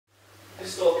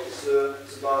This talk is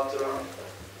about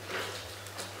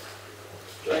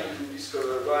trying to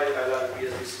discover why I like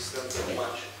BSD systems so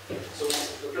much. So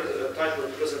the title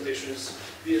of the presentation is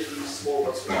BSD Small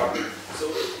but Smart. So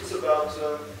it's about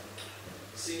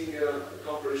seeing a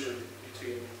comparison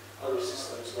between other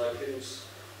systems like Linux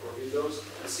or Windows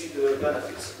and see the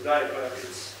benefits, the direct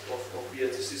benefits of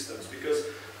BSD systems. Because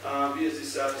BSD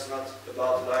itself is not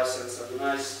about the license and the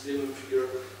nice daemon figure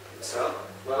itself.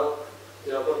 Well,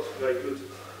 they are both very good,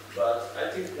 but I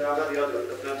think there are many other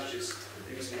advantages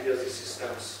using BSD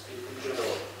systems in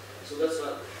general. So that's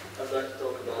what I'd like to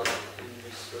talk about in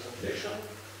this presentation.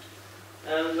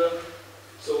 And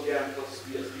so again, what is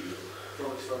BSD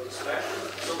from its front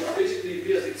perspective? So basically,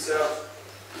 BSD itself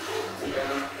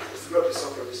is a property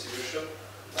software distribution.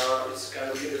 It's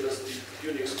kind of universally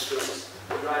Unix because it's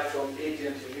derived from AT&T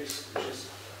Unix, which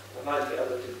is widely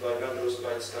adopted by vendors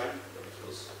by its time when it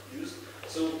was used.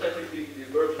 So technically, the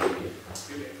Berkeley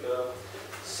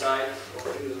site of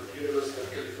University of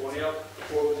California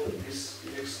formed this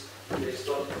Unix. They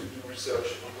started to do research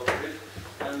on top of it,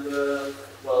 and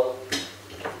well,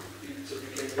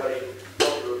 it became very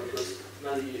popular because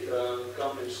many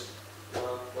companies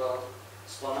well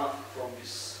spun off from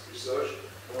this research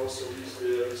and also used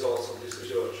the results of this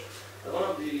research. And one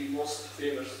of the most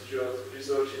famous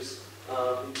researches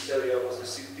in this area was the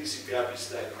TCP/IP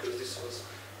stack, because this was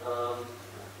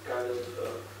kind of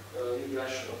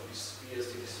invention of this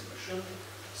BSD distribution.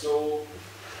 So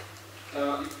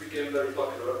it became very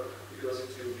popular because it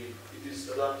is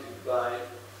adopted by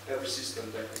every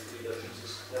system technically that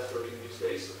uses networking these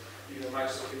days, either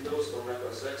Microsoft Windows or Mac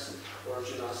OS X or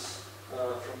GNOS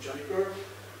from Juniper.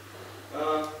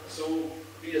 So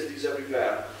BSD is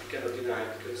everywhere. You cannot deny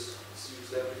it because it's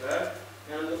used everywhere.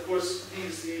 And of course,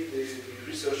 BSD, the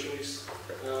research units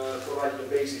provide the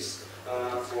basis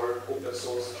for open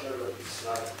source alternatives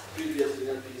like FreeBSD,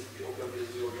 NetBSD,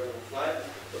 OpenBSD, or Dragonfly.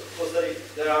 But of course,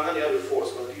 there are many other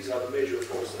forks, but these are the major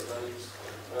forks that are used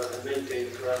and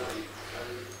maintained currently. And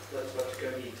that's what you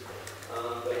can meet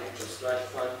by just trying to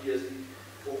find BSD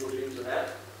over the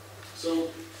internet. So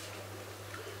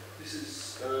this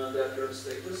is their current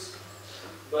status.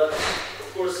 But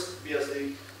of course,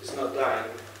 BSD is not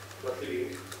dying, but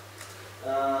living,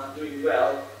 doing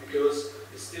well, because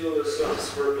it still serves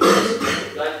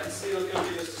purposes. Like it still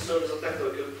continues to serve as a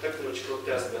technological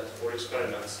testbed for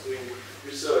experiments, doing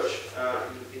research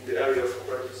in the area of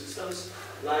operating systems.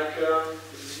 Like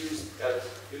it is used at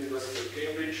University of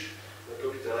Cambridge, the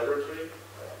computer laboratory,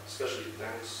 especially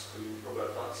thanks to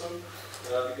Robert Watson,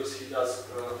 because he does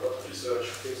a lot of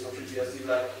research based on FreeBSD,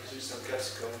 like his recent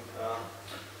Capsicum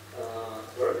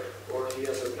work, or he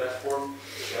has a platform,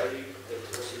 Sherry, that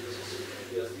also uses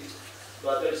FreeBSD.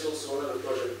 But there is also another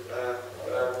project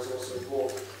where I was also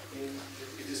involved in.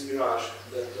 It is Mirage,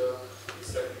 that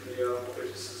it's technically an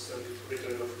operating system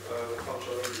written in a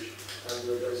functional language, and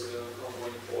there is an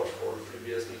ongoing port for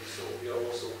FreeBSD. So we are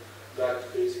also back to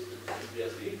basic to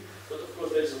FreeBSD. But of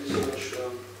course, there is a research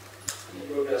in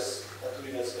progress at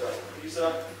University of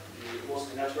Pisa,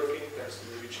 mostly networking, thanks to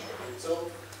the region itself.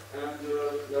 And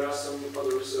there are some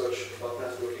other research about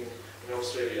networking in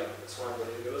Australia. That's one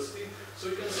university. So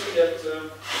you can see that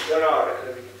there are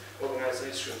academic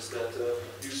organizations that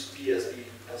use BSD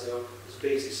as a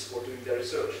basis for doing their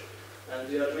research. And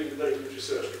they are doing very good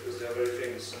research because they are very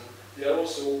famous. And they are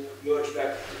also merged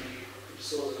back to the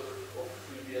source of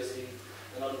FreeBSD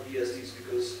and other BSDs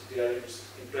because they are used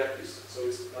in practice. So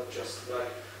it's not just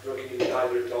like working in the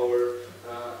ivory tower,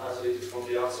 isolated from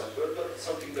the outside world, but it's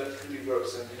something that really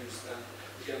works and used, and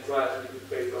you can write really good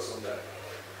papers on that.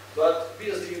 But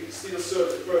BSD still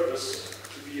serves the purpose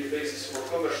to be a basis for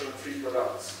commercial free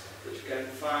products that you can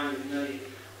find in many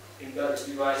embedded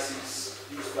devices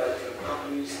used by different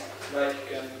companies. Like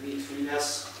you can meet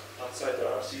FreeNAS, outside there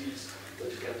are CDs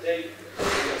that you can take,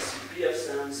 you can see PF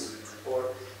stands,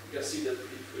 or you can see that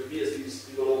if BSD is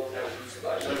developed and used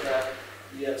by NetApp,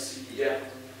 EMC,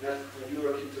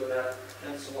 Europe Internet,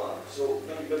 and so on. So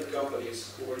many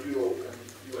companies over Europe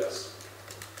and US,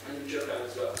 and in Japan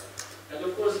as well. And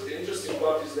of course, the interesting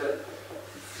part is that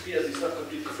BSD is not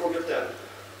completely forgotten,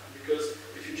 because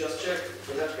if you just check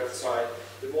the Netcraft site,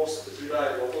 the most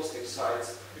reliable hosting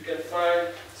sites, you can find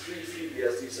 3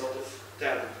 FreeBSDs out of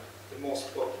 10, the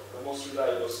most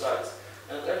reliable sites.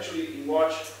 And actually, in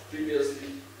March,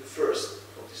 FreeBSD the first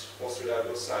of these most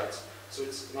reliable sites. So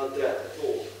it's not dead at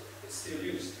all. It's still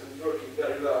used and working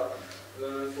very well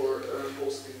for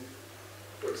hosting,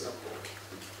 for example.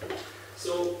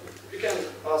 So we can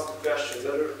ask the question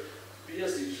whether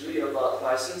BSD is really about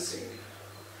licensing.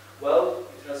 Well,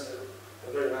 it has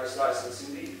a very nice license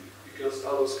indeed, because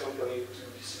allows company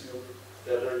to distribute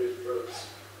They're very good products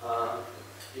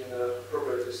in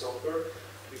proprietary software,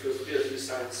 because the BSD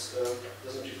science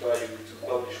doesn't require you to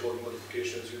publish all the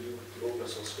modifications you do to open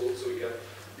source code, so you can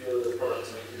build the products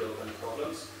and make without any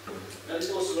problems. And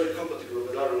it's also very compatible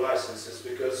with other licenses,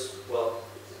 because, well,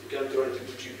 you can turn it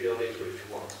into GPL later if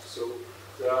you want. So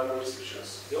there are no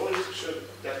restrictions. The only restriction,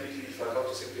 technically, if I want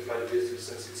to simplify the BSD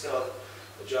license itself,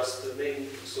 just the main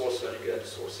source where you get the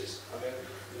sources. I mean,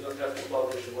 you don't have to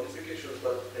publish the modifications,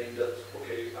 but saying that,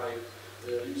 okay, I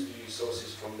use the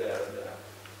sources from there and there.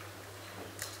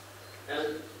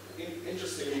 And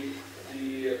interestingly,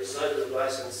 the size of the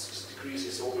license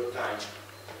decreases over time,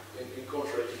 in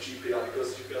contrary to GPL,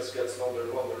 because GPL gets longer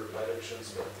and longer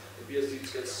directions, but the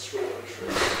BSD gets shorter and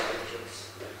shorter directions.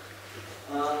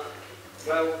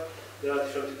 Well, there are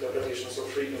different interpretations of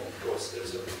freedom, of course.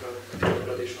 There's a different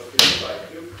interpretation of freedom by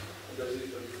Q, and there's a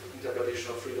different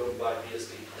interpretation of freedom by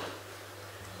BSD.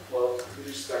 Well, we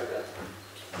respect that.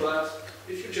 But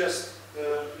if you just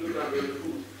look under the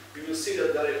hood, you will see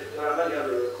that there are many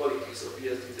other qualities of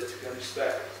BSD that you can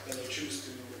respect when you choose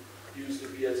to use the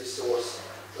BSD source.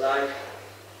 Like,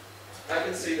 I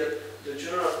can say that the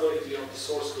general quality of the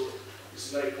source code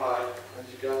is very high, and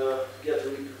you can get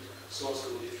really good source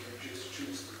code if you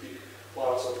choose to pick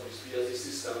parts of this BSD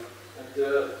system. And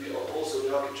also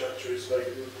the architecture is very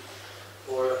good,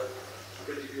 or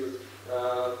pretty good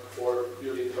for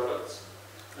building products.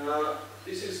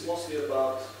 This is mostly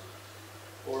about,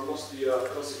 or mostly a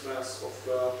consequence of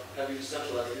having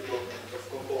centralized development of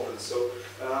components. So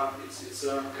it's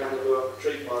a kind of a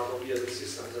trademark of BSD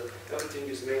systems that everything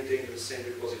is maintained in the same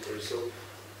repository. So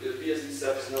the BSD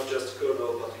stuff is not just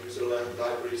kernel, but user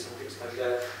libraries and things like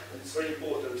that. And it's very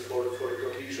important for the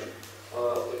cohesion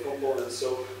of the components.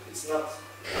 So it's not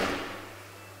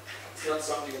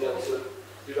something that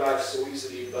derives so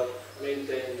easily, but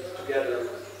maintained together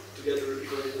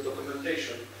with the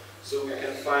documentation. So we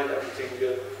can find everything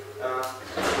in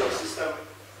the system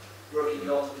working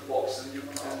out of the box, and you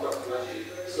can document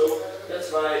it. So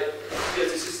that's why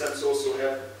BSD systems also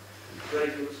have very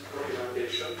good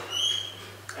documentation,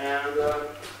 and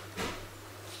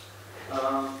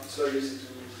it's very easy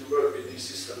to work with these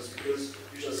systems, because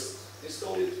you just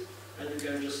install it and you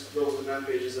can just browse the man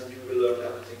pages and you will learn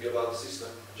everything about the system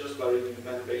just by reading the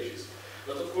man pages.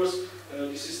 But of course,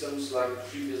 these systems like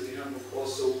BSD handbook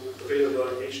also available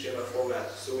in HTML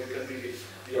format, so you can read it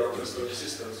via the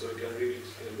system, so you can read it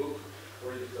in a book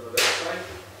or read it on a website.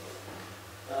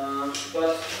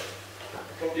 But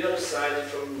from the other side,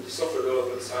 from the software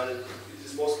development side, it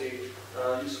is mostly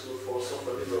useful for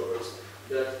software developers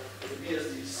that the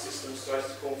BSD system tries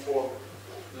to conform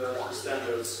the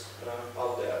standards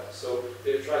out there. So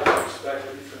they try to respect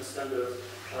the different standards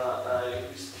I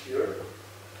listed here,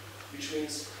 which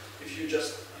means if you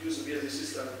just use a BSD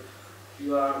system,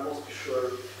 you are mostly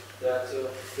sure that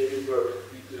they will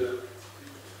work with the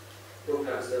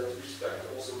programs that respect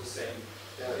also the same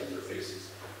interfaces.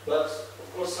 But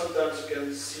of course, sometimes you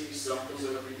can see some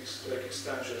conservative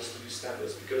extensions to these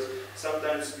standards, because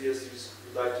sometimes BSDs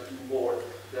would like to do more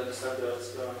than the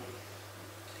standards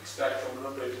expect from an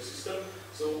operating system.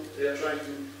 So they are trying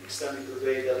to extend it in a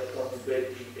way that doesn't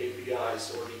break the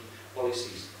APIs or the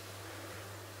policies.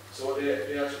 So they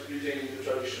are retaining the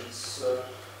traditions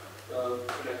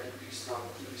connected to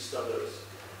these standards.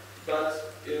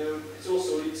 But it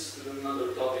also leads to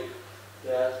another topic,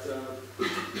 that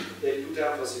they put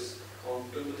emphasis on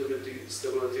compatibility,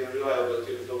 stability, and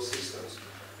reliability of those systems.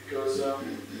 Because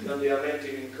when they are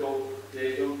maintaining code,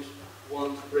 they don't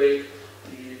want to break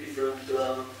the different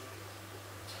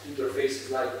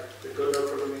interfaces, like the kernel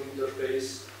programming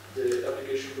interface, the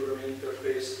application programming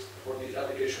interface, or the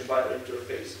application binary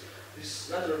interface. This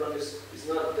latter one is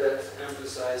not that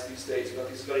emphasized these days, but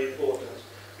it's very important,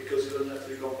 because you don't have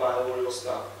to recompile all your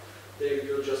stuff. They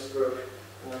will just work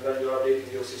when you are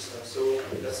updating your system. So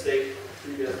let's take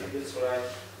FreeBSD, that's what I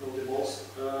know the most.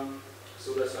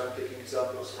 So that's why I'm taking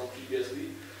examples from FreeBSD.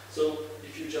 So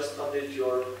if you just update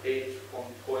your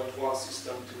 8.1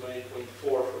 system to 8.4,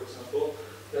 for example,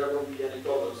 there won't be any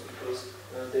problems, because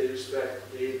they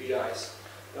respect the APIs.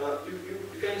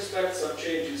 You can expect some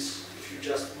changes if you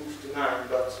just move to 9,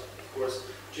 but of course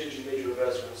changing major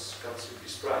versions comes with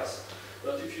this price.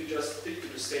 But if you just stick to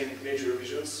the same major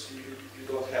revisions, you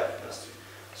don't have nasty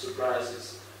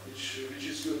surprises, which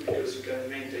is good, because you can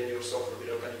maintain your software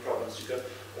without any problems. You can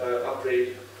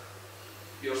upgrade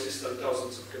your system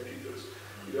thousands of computers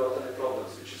without any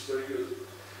problems, which is very good.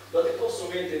 But it also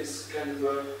maintains kind of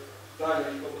a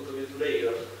binary compatibility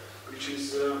layer, which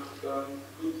is a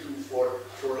good tool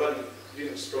for running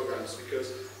Linux programs,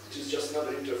 because it is just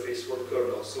another interface for the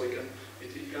kernel. So it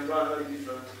can run very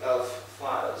different ELF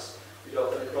files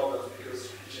without any problems,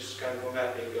 because it's just kind of a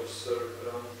mapping of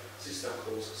system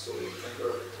calls, so you can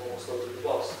work almost out of the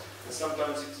box. And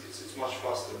sometimes it's much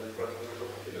faster than running on top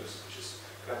of Linux, which is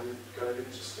kind of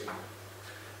interesting.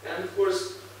 And of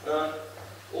course,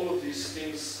 all of these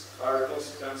things are a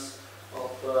consequence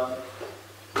of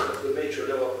the major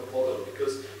development model,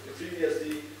 because in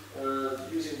FreeBSD,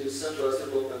 using the centralized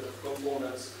development of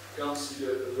components comes with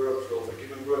a workflow, a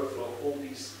given workflow. All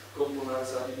these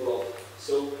components are developed.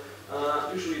 So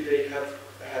usually they have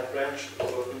a branch,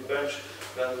 development branch,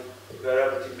 where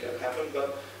everything can happen,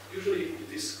 but usually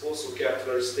it is also kept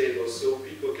very stable, so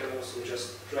people can also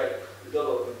just drag the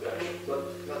development branch,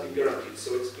 but nothing guaranteed,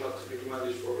 so it's not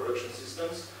recommended for production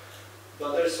systems.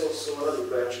 But there's also another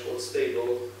branch called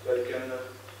stable, where you can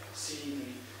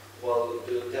see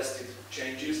the tested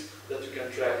changes that you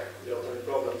can track without any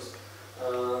problems,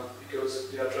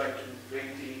 because they are trying to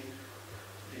maintain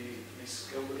this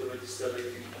compatibility,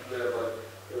 stability, and thereby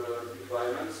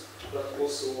requirements, but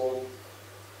also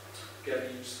can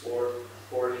be used for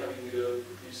having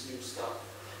this new stuff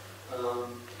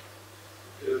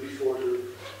before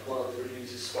one of the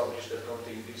releases published that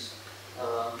contain these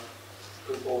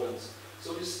components.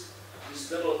 So this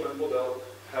development model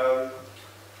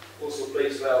also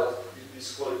plays well with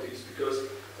these qualities, because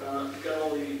you can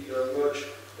only merge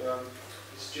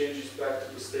these changes back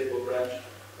to the stable branch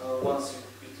once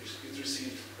it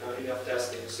received enough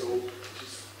testing. So it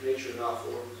is mature enough,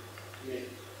 or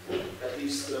at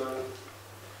least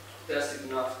tested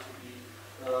enough to be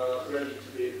ready to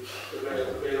be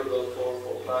available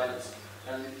for clients,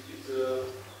 and it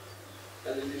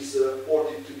is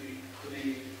ported to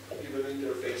the given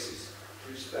interfaces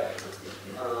to respect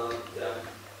them.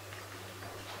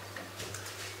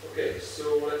 Okay, so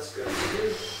let's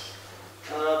continue.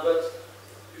 But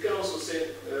you can also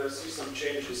see some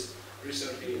changes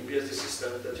recently in BSD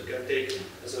system that you can take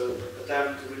as an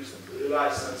attempt to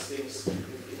relicense things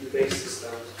in the base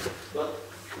system. But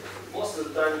most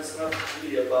of the time it's not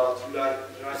really about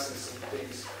licensing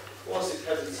things. Once it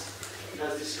has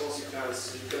this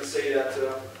consequence, you can say that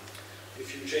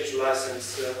if you change the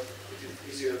license, it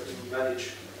is easier to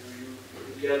manage.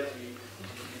 You get the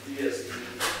BSD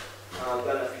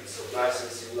benefits of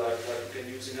licensing, like you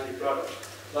can use in any product.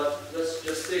 But let's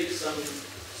just take some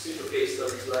simple case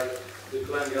studies like the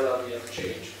Clang LLVM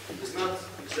change. It's not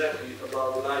exactly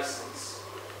about the license,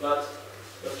 but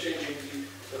changing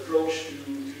the approach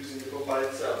to using the compile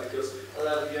itself, because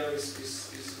LLVM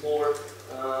is more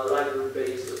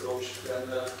library-based approach than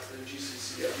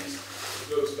GCC. At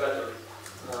least it works better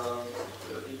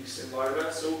in this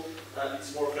environment, so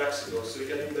it's more flexible. So you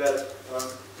can embed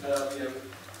LLVM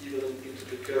even into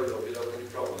the kernel without any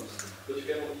problems. But you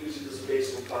can use it as a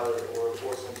base compiler or a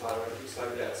force compiler and things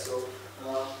like that. So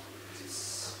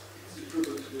it's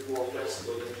proven to be more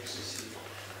flexible than GCC.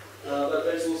 But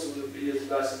there's also the BSD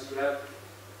license grab.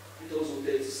 It also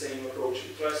takes the same approach.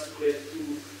 It tries to create a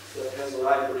tool that has a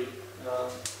library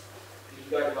in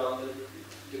the background.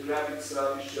 The grab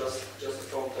itself is just a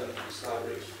front end of this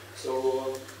library.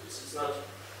 So it's not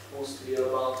mostly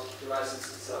about the license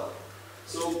itself.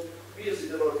 So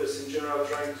BSD developers in general are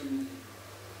trying to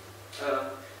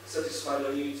satisfy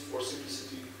the need for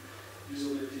simplicity,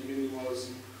 usability,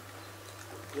 minimalism,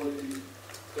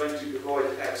 trying to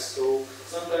avoid hacks. So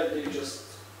sometimes they just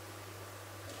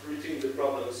rethink the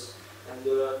problems, and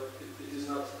it is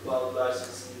not about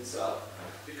licensing itself.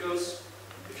 Because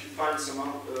if you find some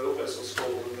open source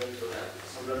code on the internet,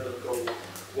 some random code,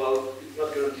 well, it's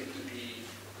not guaranteed to be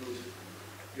good.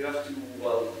 You have to,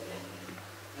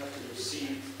 see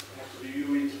it, have to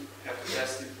review it, have to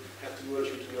test it, have to merge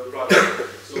it into your product.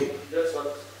 So that's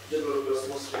what developers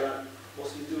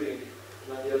mostly doing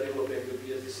when they are developing the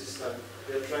BSD system.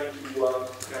 They are trying to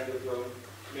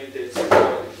maintain some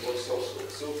quality for source code.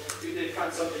 So if they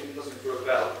find something that doesn't work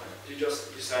well, they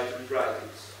just decide to rewrite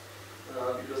it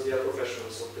because they are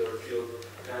professionals of their field,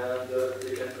 and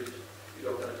they can do it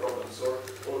without any problems. Or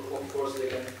of course they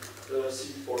can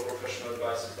seek for professional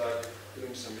advice, like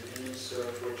doing some reviews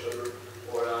for each other,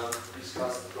 or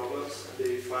discuss the problems, and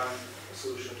they find a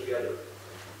solution together.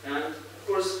 And of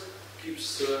course,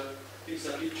 things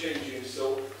keep changing.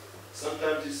 So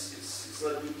sometimes it's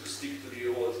not good to stick to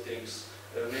the old things,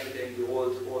 maintain the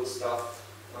old stuff.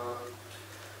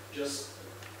 Just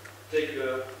take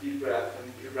a deep breath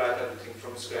and rewrite everything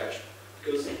from scratch,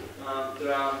 because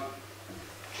there are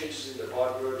changes in the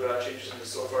hardware, there are changes in the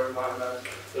software environment,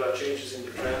 there are changes in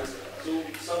the trends. So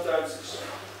sometimes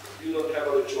you don't have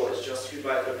other choice, just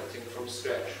rewrite everything from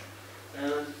scratch.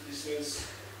 And this means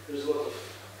there's a lot of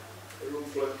room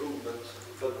for improvement,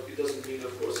 but it doesn't mean,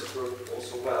 of course, it worked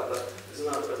also well. But it's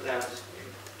another attempt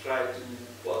to try to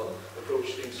well,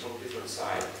 approach things from a different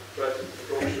side, try to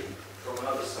approach it from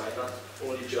another side, not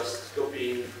only just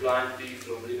copying blindly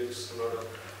from Linux or another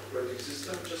operating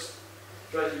system, just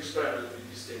try to experiment with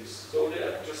these things. So they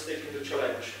are just taking the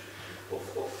challenge of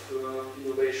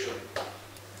innovation.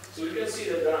 So you can see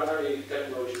that there are many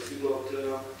technologies developed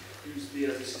use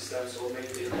BSD systems or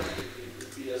maintained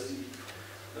with BSD.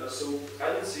 So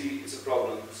I don't see it's a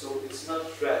problem. So it's not a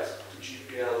threat to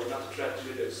GPL, not a threat to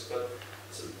Linux, but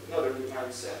it's another new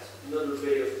mindset, another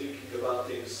way of thinking about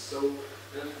things. So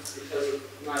and it has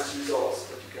nice results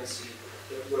that you can see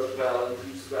that work well and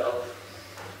use well,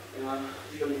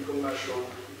 even in commercial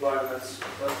environments.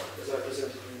 But as I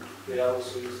presented you, they are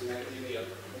also used in academia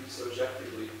and research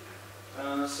actively.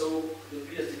 So the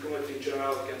BSD community in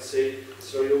general can say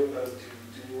it's very open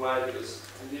to new ideas,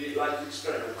 and they like to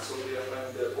experiment, so they are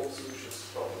finding their own solutions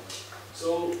to problems.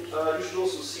 So you should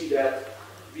also see that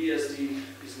BSD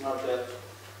is not that,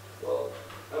 well,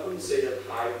 I wouldn't say that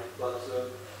high, but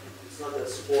it's not that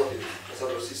supportive as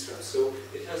other systems. So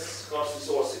it has scarce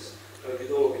resources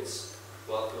with all of its,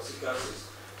 well, consequences.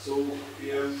 So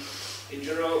in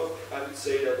general, I would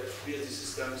say that BSD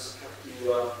systems have to be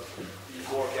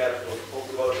more careful of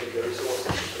developing their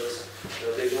resources,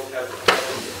 because they don't have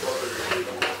thousands of projects, they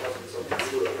don't have thousands of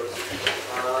developers,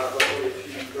 but only a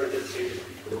few very dedicated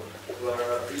people who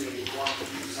are really want to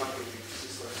do something with the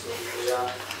system. So they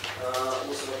are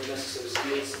also have the necessary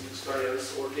skills and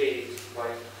experience ordained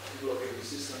by developing the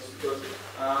systems, because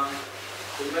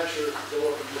the venture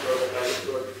development that I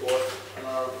explored before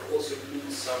also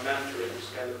includes some mentoring,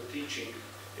 kind of teaching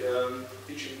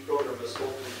programmers how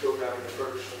to program in a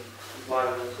production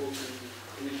environment, how to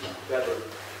do it better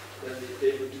than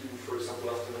they would do, for example,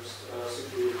 after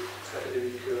simply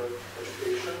academic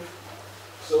education.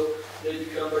 So they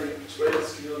become very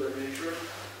experienced, skilled in nature,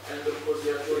 and of course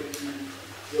they are trying to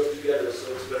work together,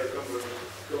 so it's very common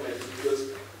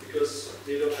because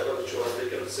they don't have other choice. They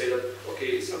cannot say that,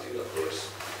 okay, it's something that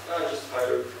works. I just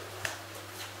hire a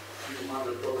few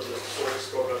hundred programmers to solve this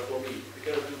problem for me. We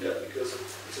cannot do that because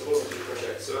it's a voluntary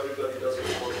project, so everybody does it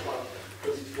for fun,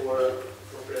 does it for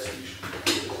prestige,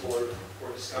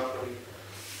 for this company.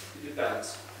 It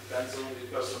depends on the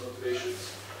personal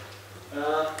motivations.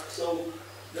 So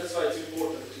that's why it's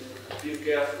important to be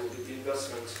careful with the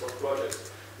investments for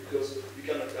projects, because we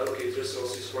cannot allocate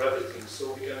resources for everything.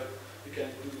 So we can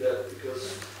do that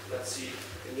because, let's see,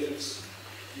 in Linux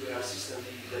you have system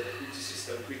that boots the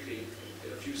system quickly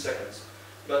in a few seconds.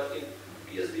 But in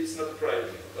BSD it's not a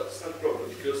priority, but it's not a problem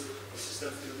because the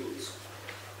system still boots.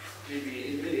 Maybe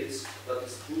in minutes, but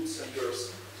it boots and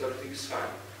bursts, so everything is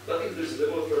fine. But if there's a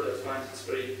developer that finds it's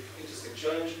a very interesting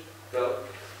challenge, well,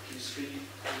 he's free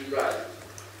to rewrite it,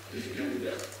 if you can do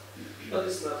that. But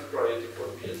it's not a priority for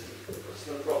BSD, it's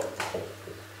not a problem.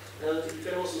 And you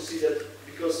can also see that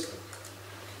because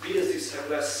BSDs have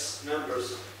less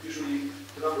members, usually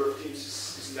the number of teams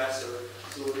is lesser,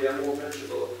 so they are more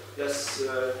manageable. There's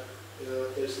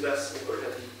less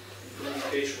overhead in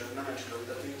communication and management.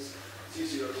 That means it's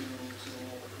easier to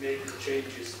make the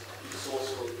changes. It's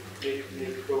also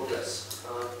make progress.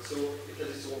 So it has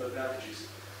its own advantages.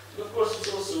 But of course,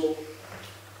 it also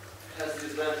has the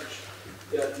advantage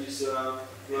that this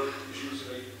work is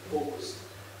usually focused.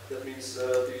 That means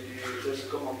there's a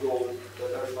common goal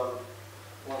that everyone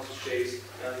wants to chase,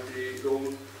 and the goal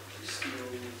is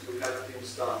to have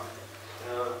things done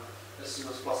as soon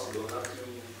as possible, not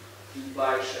to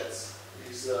buy sheds.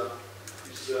 These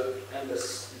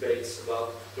endless debates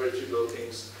about very trivial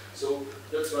things. So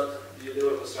that's what the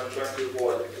developers are trying to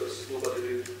avoid, because nobody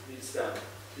really needs them.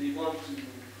 They want to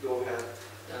go ahead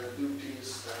and do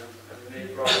things and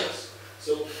make progress.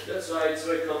 So that's why it's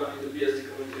very common in the BSD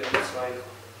community, and that's why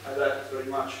I like it very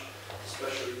much,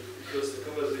 especially because the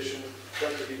conversation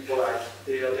tend to be polite.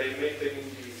 They maintaining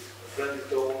the friendly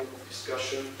tone of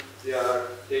discussion.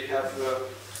 They have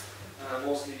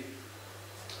mostly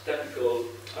technical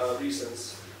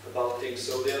reasons about things.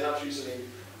 So they are not reasoning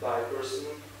by person.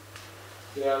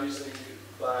 They are reasoning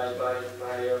by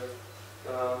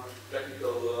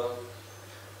technical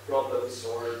problems,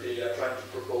 or they are trying to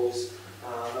propose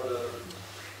another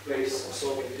ways of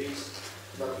solving things,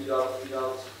 but without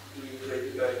doing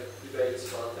great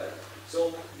debates about that.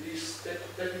 So these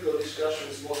technical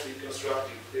discussions mostly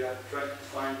constructive. They are trying to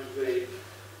find a way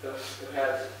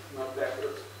ahead, not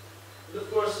backward. But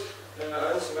of course,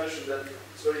 I also mentioned that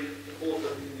it's very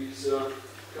important in these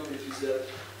communities that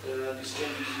these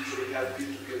changes usually have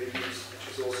peer-to-peer reviews, which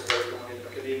is also very common in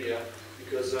academia,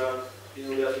 because you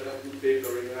have to have good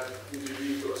paper, you have good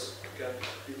reviewers who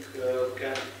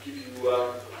can give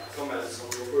you comments on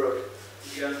your work,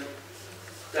 who can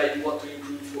tell you what to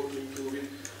improve, what to improve it.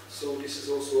 So this is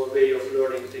also a way of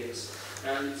learning things,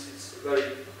 and it's very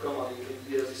common in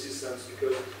BSD systems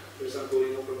because, for example,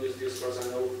 in OpenBSD, as far as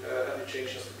I know, every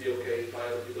change has to be okay by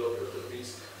the developer. That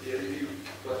means they review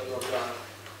what you have done,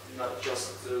 not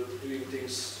just doing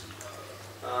things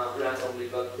randomly,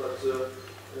 but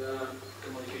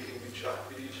communicating with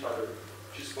each other,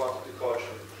 which is part of the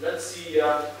culture. Let's see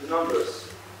the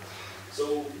numbers.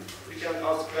 So we can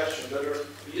ask the question whether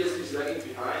BSD is lagging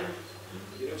behind.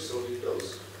 So with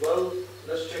those. Well,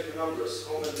 let's check the numbers.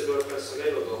 How many developers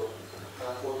available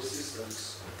for the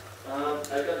systems? I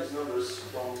got these numbers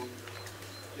from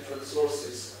different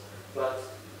sources, but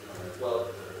well,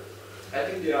 I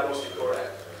think they are mostly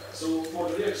correct. So for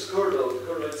the Linux kernel, the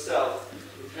kernel itself,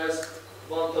 it has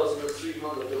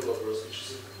 1,300 developers, which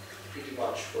is pretty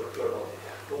much for the kernel,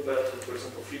 compared to, for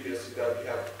example, FreeBSD, where we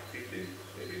have 50,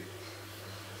 maybe.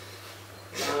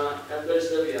 And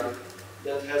there's Debian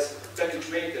that has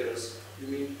package maintainers, you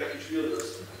mean package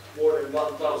builders, more than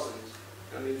 1,000.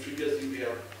 And in FreeBSD we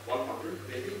have 100,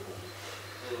 maybe.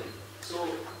 So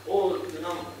all the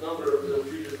number of the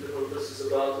FreeBSD developers is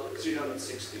about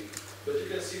 360. But you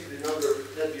can see the number of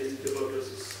NetBSD developers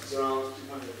is around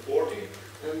 240.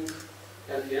 And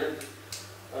at the end,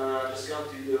 just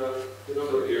counting the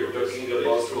number so of you're talking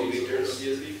about committers.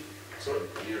 BSD. Sorry?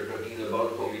 You're talking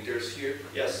about committers here?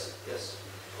 Yes, yes.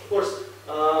 Of course,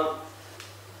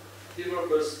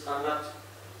 developers are not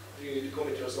doing the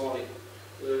committers only.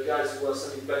 The guys who are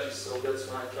sending patches, so that's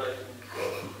why I try to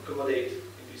accommodate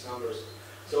in these numbers.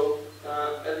 So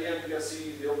at the end, you can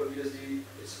see the OpenBSD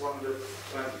is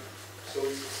 120. So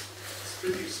it's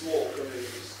pretty small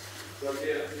communities, but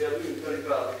they are doing very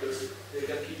well because they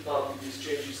can keep up with these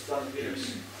changes done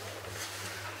games.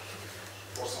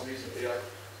 For some reason,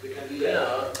 they can do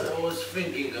that. Yeah, I was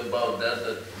thinking about that.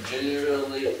 That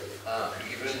generally,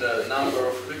 given the number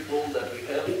of people that we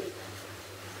have,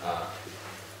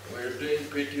 we're doing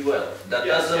pretty well. That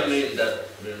doesn't mean that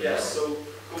we're not. Yes, so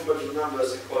compared to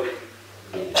numbers and quality,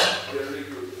 we're really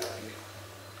good, I think.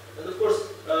 And of course,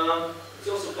 it's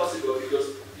also possible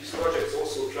because these projects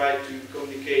also try to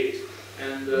communicate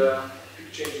and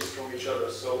pick changes from each other.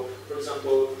 So, for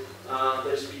example,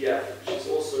 there's PF, which is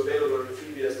also available in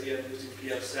FreeBSD and using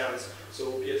PF stands.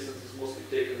 So PF stands is mostly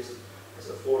taken as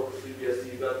a fork of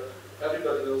FreeBSD, but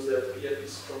everybody knows that PF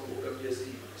is from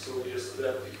OpenBSD. So we just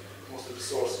adapting most of the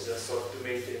sources and stuff to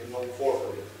maintain a known fork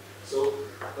of it. So,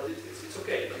 but it's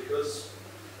okay because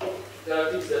there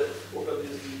are things that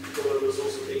OpenBSD developers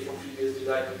also take from FreeBSD,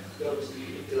 like there was the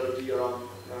Intel DRAM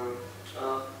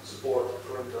support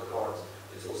for Intel cards.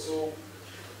 It also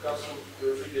comes from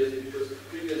FreeBSD because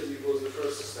FreeBSD was the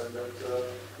first system that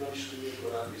managed to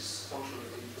implement this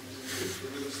functionality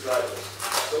using the Linux drivers.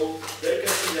 So there you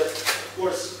can see that, of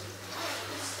course,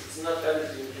 it's not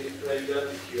everything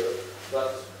identical here,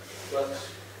 but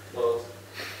well,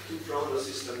 two frontal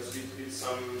systems with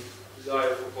some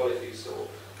desire for quality, so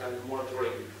kind of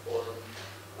monitoring for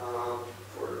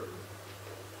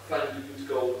finding the good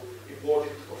code, import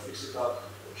it or fix it up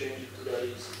or change it to their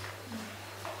needs.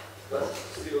 But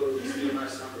still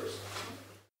nice numbers.